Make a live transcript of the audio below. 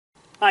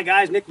Hi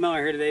guys, Nick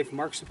Miller here today from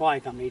Mark Supply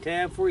Company. Today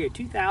I have for you a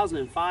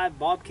 2005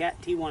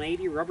 BOBCAT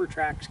T180 rubber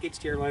track skid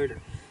steer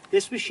loader.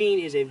 This machine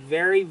is a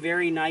very,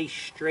 very nice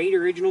straight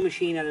original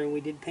machine, other than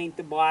we did paint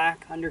the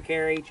black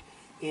undercarriage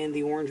and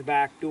the orange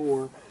back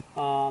door.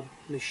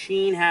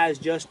 Machine has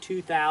just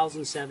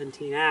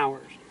 2017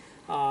 hours.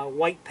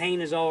 White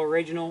paint is all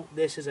original.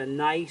 This is a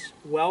nice,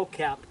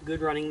 well-kept,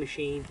 good running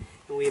machine.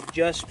 And we have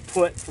just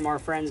put, from our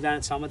friends down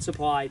at Summit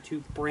Supply,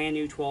 2 brand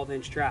new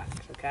 12-inch tracks,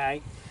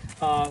 okay?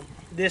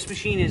 This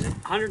machine is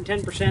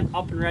 110%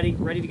 up and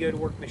ready to go to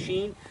work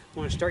machine. I'm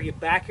going to start you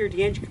back here at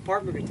the engine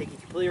compartment. We're going to take you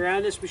completely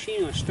around this machine.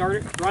 I'm going to start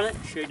it, run it,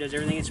 show you it does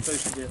everything it's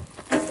supposed to do.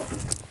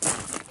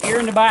 Here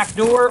in the back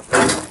door,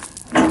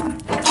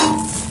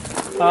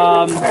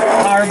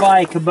 powered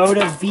by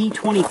Kubota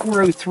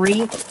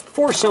V2403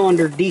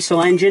 4-cylinder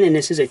diesel engine, and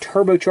this is a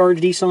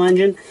turbocharged diesel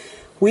engine.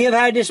 We have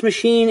had this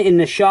machine in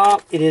the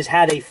shop. It has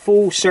had a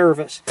full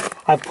service.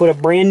 I've put a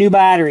brand new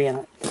battery in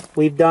it.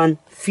 We've done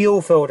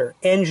fuel filter,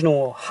 engine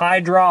oil,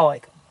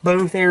 hydraulic,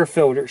 both air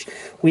filters.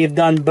 We have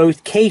done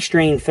both case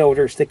drain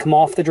filters that come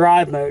off the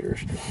drive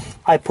motors.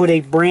 I put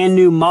a brand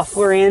new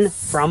muffler in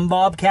from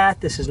BOBCAT.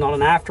 This is not an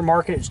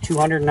aftermarket. It's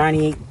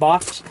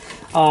 $298.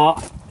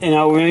 The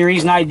only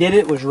reason I did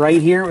it was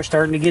right here. It was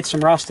starting to get some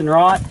rust and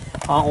rot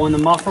on the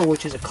muffler,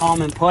 which is a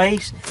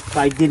commonplace. But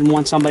I didn't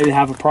want somebody to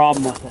have a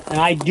problem with it. And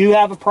I do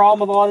have a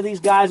problem with a lot of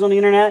these guys on the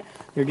internet.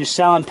 They're just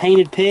selling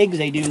painted pigs.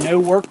 They do no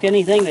work to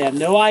anything. They have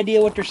no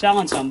idea what they're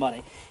selling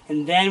somebody.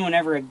 And then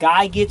whenever a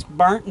guy gets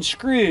burnt and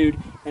screwed,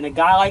 and a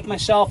guy like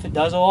myself that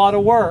does a lot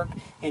of work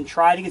and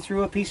try to get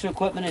through a piece of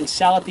equipment and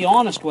sell it the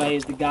honest way,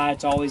 is the guy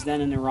that's always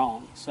then in the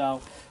wrong. So,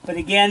 but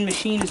again,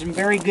 machine is in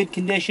very good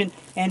condition.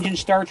 Engine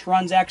starts,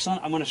 runs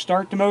excellent. I'm going to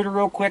start the motor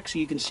real quick so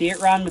you can see it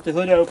run with the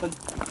hood open.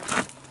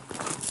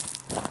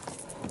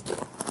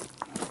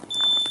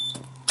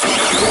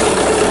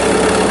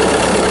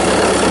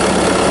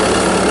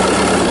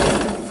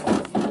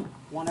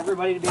 Want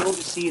everybody to be able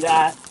to see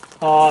that.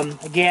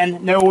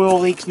 Again, no oil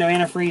leaks, no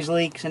antifreeze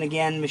leaks, and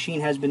again,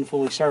 machine has been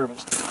fully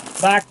serviced.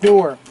 Back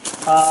door,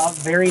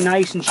 very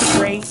nice and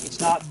straight. It's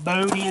not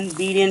bowed in,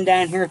 beat in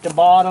down here at the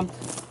bottom.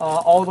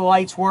 All the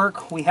lights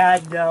work. We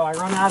had, I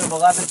run out of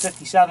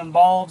 1157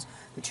 bulbs.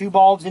 The 2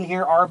 bulbs in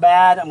here are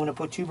bad. I'm going to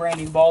put 2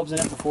 brand new bulbs in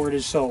it before it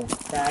is sold.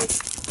 Okay.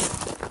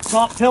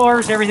 Top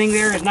pillars, everything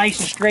there is nice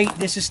and straight.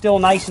 This is still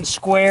nice and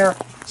square.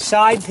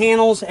 Side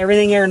panels,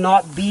 everything there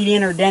not beat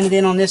in or dented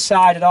in on this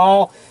side at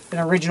all. And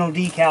original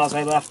decals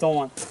I left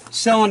on.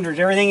 Cylinders,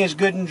 everything is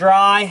good and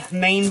dry.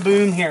 Main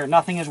boom here,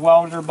 nothing is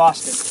welded or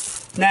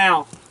busted.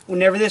 Now,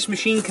 whenever this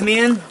machine come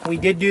in, we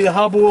did do the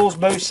hub wheels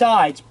both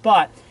sides,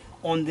 but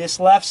on this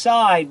left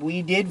side,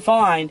 we did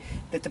find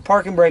that the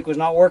parking brake was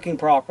not working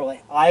properly.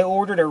 I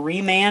ordered a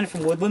reman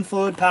from Woodland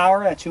Fluid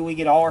Power. That's who we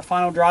get all our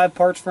final drive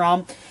parts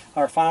from,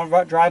 our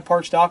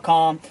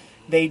finaldriveparts.com.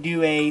 They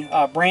do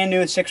a brand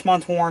new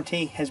 6-month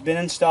warranty, has been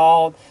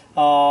installed.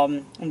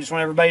 I just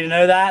want everybody to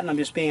know that, and I'm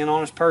just being an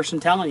honest person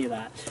telling you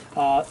that.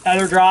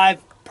 Other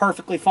drive,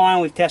 perfectly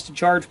fine. We've tested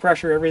charge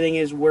pressure. Everything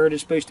is where it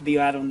is supposed to be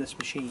at on this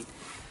machine.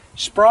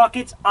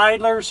 Sprockets,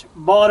 idlers,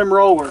 bottom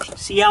rollers.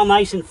 See how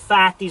nice and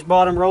fat these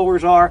bottom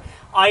rollers are?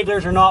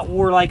 Idlers are not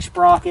war-like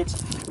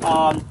sprockets.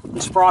 The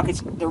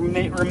sprockets, the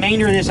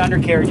remainder of this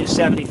undercarriage is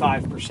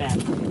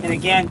 75%. And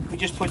again, we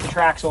just put the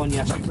tracks on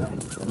yesterday.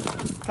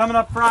 Coming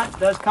up front,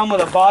 does come with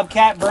a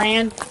BOBCAT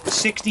brand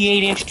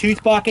 68-inch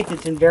tooth bucket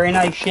that's in very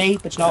nice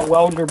shape. It's not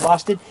welded or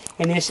busted.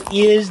 And this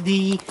is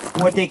the,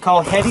 what they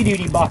call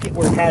heavy-duty bucket,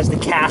 where it has the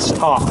cast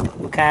top,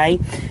 okay?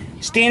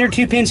 Standard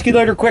 2-pin skid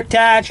loader quick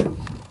attach.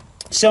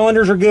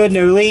 Cylinders are good,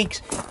 no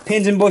leaks.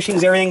 Pins and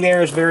bushings, everything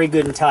there is very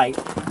good and tight.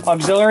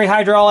 Auxiliary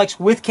hydraulics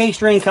with case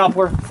drain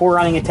coupler for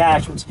running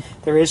attachments.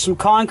 There is some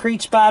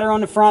concrete spatter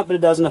on the front, but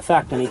it doesn't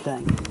affect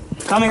anything.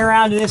 Coming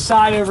around to this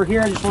side over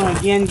here, I just want to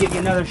again give you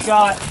another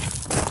shot.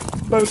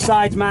 Both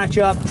sides match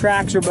up.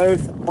 Tracks are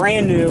both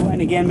brand new,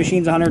 and again,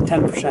 machine's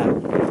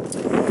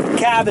 110%.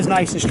 Cab is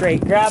nice and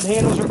straight. Grab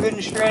handles are good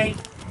and straight.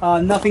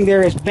 Nothing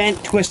there is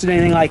bent, twisted,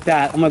 anything like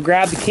that. I'm going to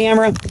grab the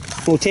camera.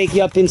 We'll take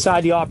you up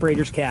inside the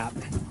operator's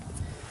cab.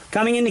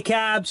 Coming in the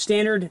cab,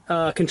 standard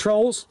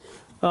controls.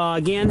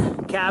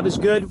 Again, cab is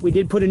good. We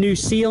did put a new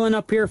seal in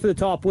up here for the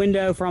top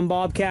window from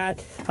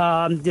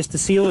BOBCAT. Just the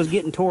seal is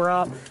getting tore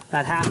up.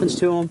 That happens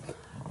to them.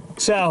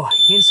 So,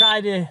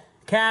 inside the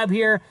cab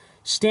here,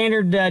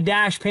 standard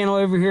dash panel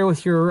over here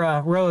with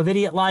your row of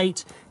idiot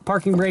lights,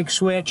 parking brake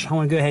switch. I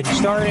want to go ahead and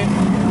start it.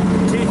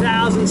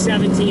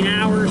 2017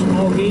 hours,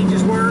 all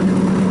gauges work.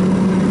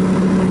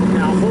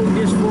 Now, I'll hold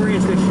this for you.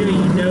 It's going to show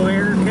you no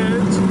error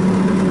codes.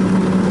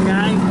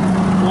 Okay?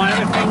 One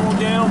other thing we'll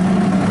do,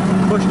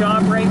 push the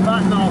operate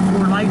button, all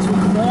 4 lights will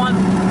come on.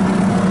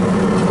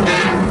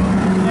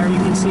 There you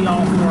can see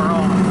all 4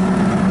 on.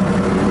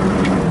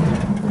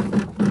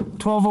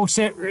 12-volt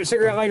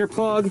cigarette lighter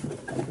plug.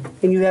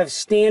 And you have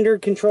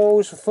standard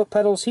controls for foot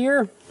pedals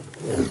here.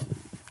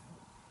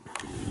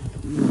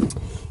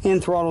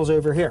 And throttles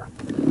over here.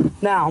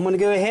 Now, I'm going to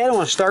go ahead, I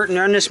want to start and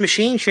run this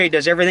machine, show you it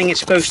does everything it's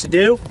supposed to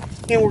do.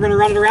 And we're going to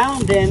run it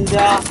around and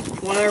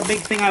one other big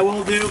thing I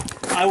will do,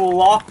 I will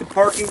lock the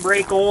parking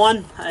brake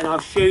on, and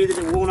I'll show you that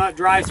it will not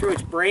drive through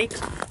its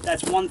brakes.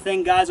 That's one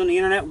thing guys on the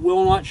internet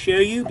will not show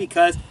you,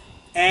 because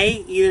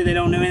A, either they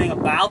don't know anything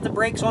about the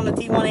brakes on the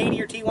T180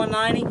 or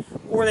T190,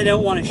 or they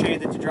don't want to show you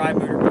that the drive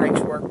motor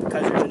brakes work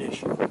because there's an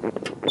issue.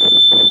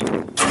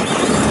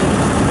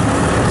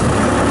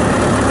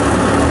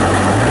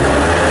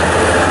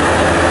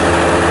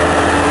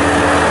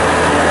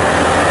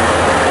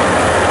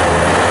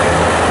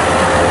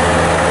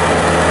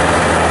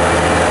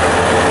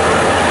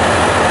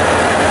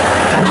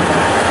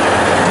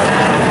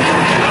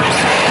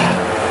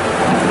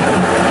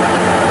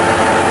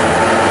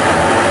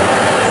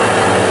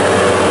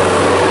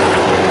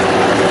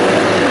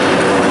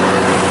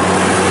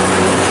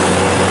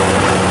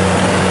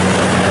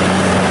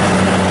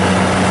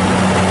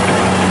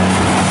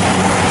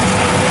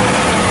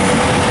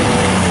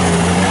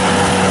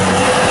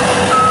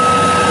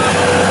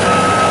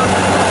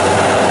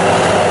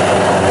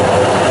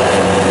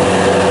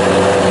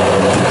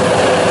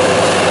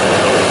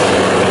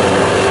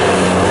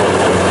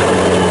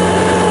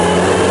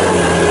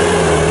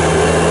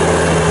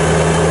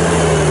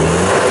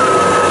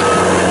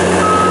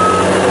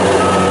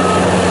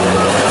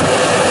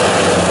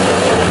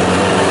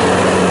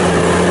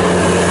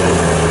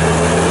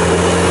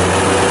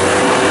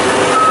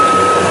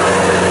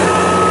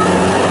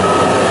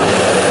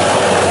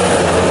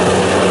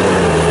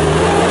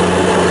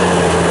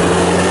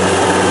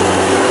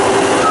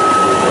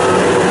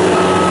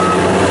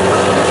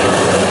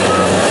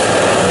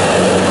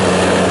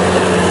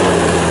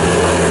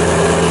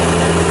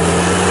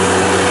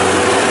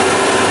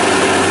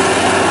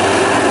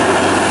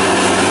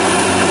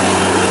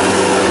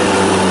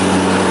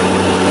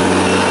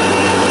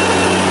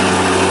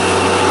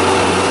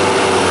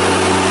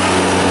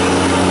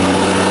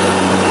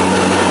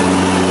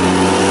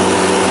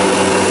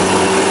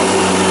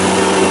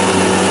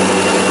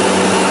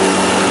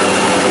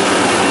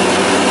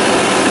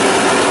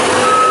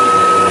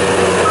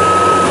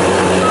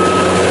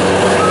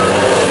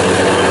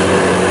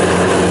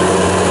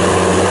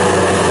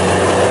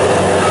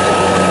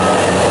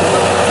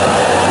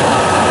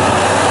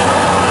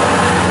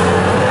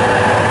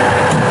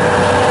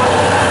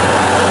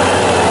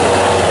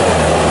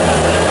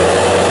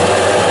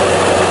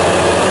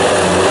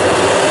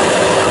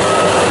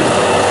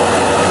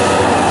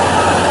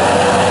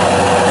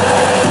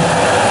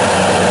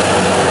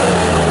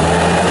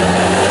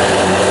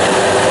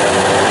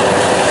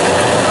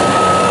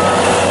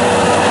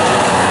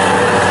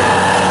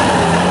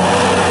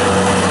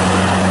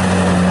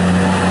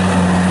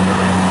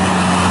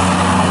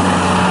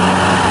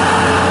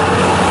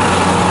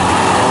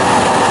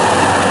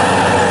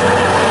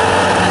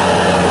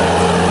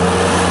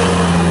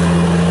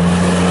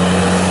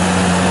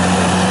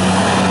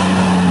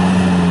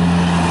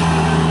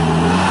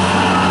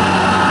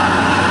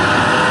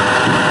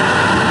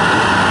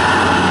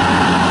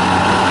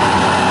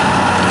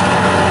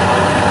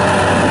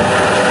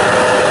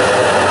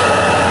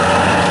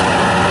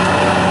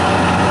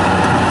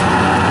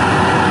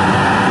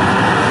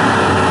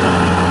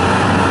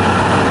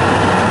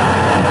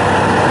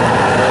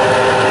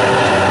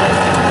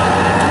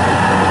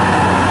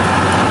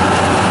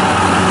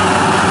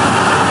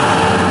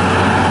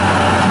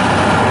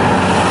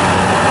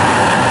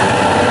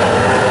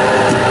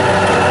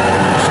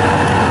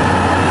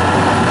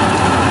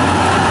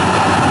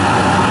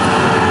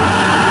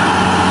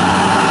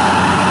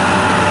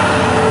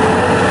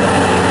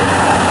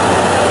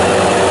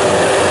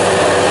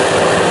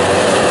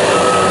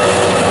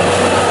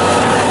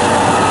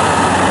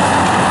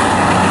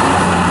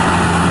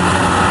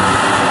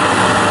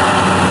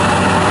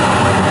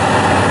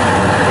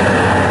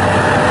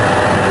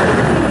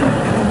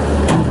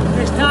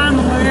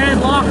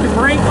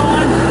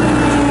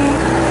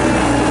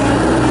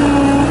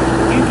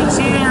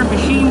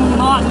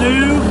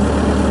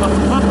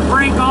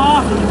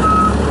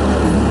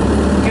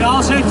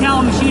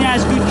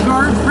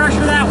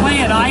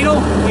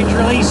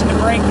 Releasing the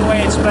brake the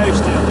way it's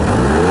supposed to.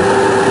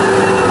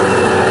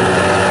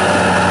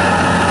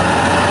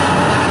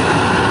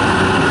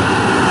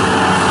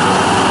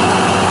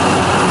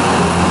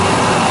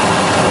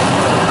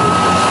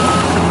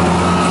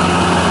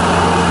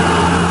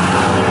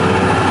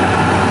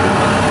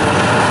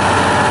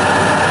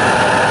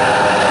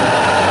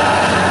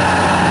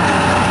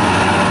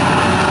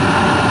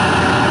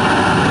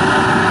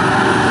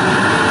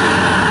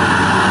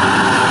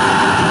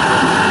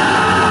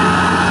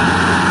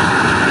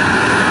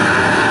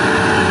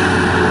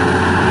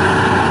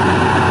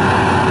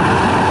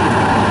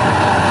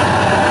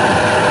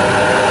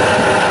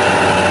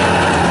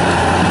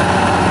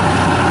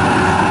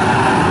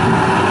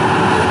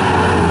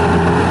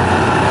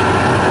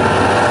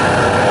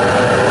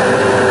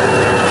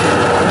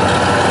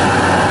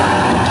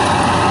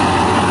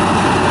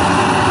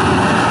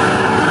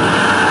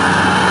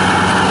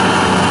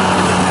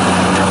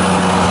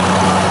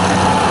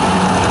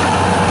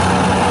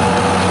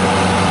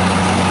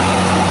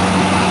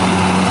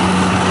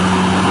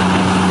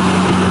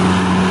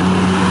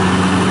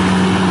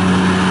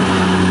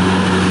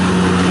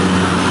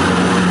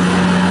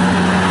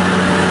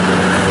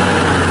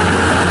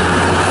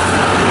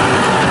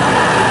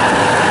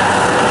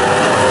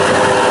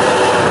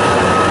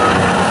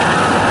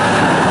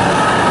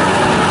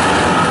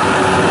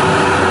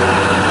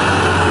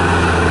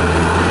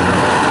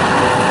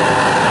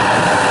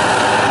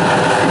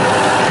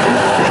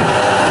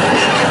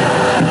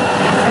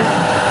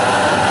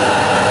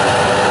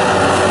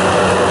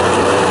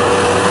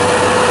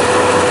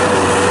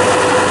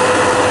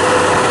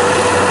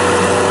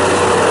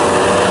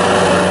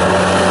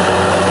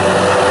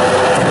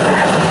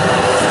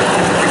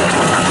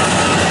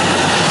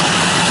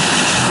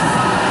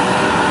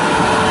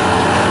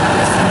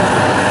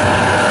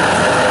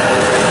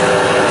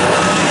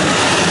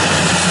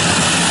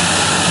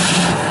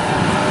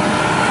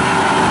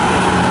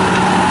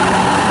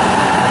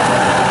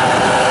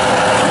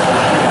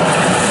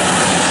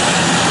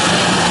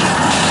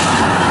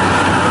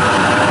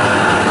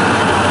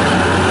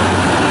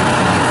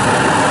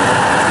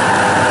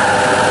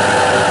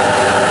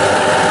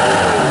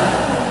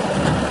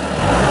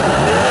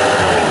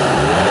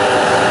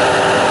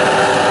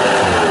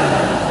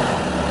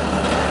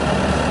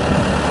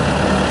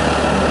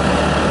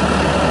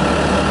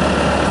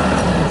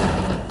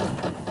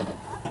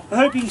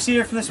 see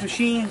here from this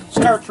machine,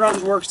 starts,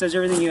 runs, works, does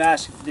everything you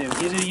ask it to do.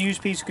 Is it a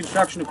used piece of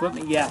construction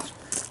equipment? Yes.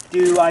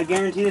 Do I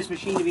guarantee this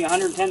machine to be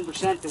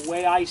 110% the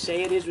way I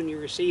say it is when you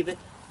receive it?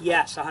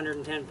 Yes,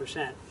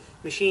 110%.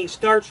 Machine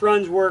starts,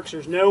 runs, works,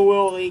 there's no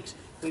oil leaks.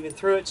 We've been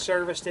through it,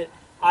 serviced it.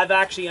 I've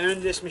actually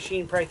owned this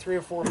machine probably 3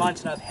 or 4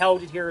 months, and I've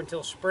held it here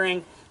until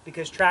spring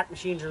because track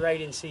machines are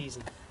right in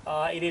season.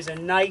 It is a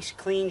nice,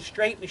 clean,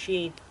 straight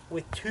machine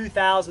with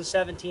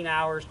 2,017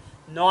 hours,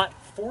 not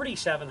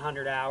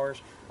 4,700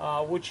 hours,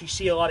 which you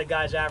see a lot of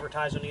guys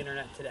advertise on the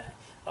internet today.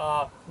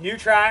 New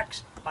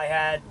tracks, I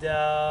had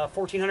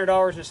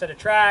 $1,400 in a set of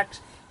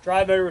tracks.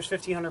 Drive motor was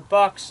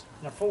 $1,500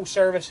 and a full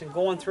service, and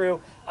going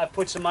through, I've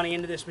put some money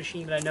into this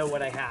machine, but I know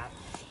what I have.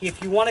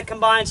 If you want to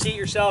come by and see it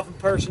yourself in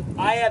person,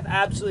 I have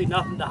absolutely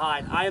nothing to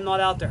hide. I am not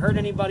out to hurt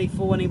anybody,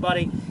 fool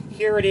anybody.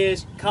 Here it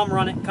is. Come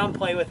run it. Come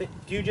play with it.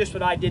 Do just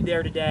what I did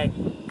there today.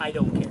 I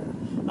don't care.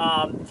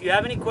 If you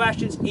have any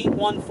questions,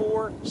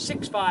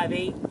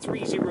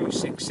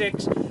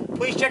 814-658-3066.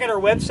 Please check out our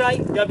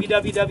website,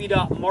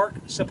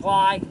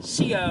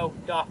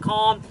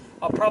 www.marksupplyco.com.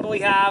 I'll probably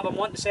have, I'm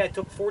wanting to say I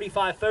took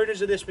 45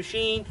 photos of this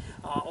machine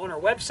on our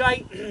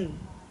website,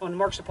 on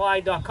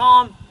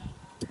marksupply.com,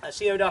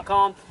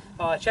 co.com.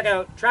 Check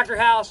out Tractor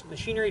House,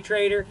 Machinery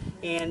Trader,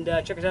 and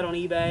check us out on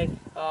eBay.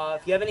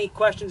 If you have any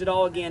questions at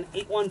all, again,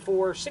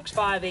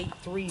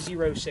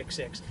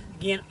 814-658-3066.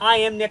 Again, I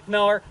am Nick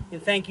Miller,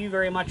 and thank you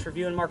very much for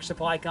viewing Mark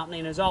Supply Company,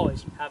 and as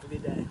always, have a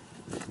good day.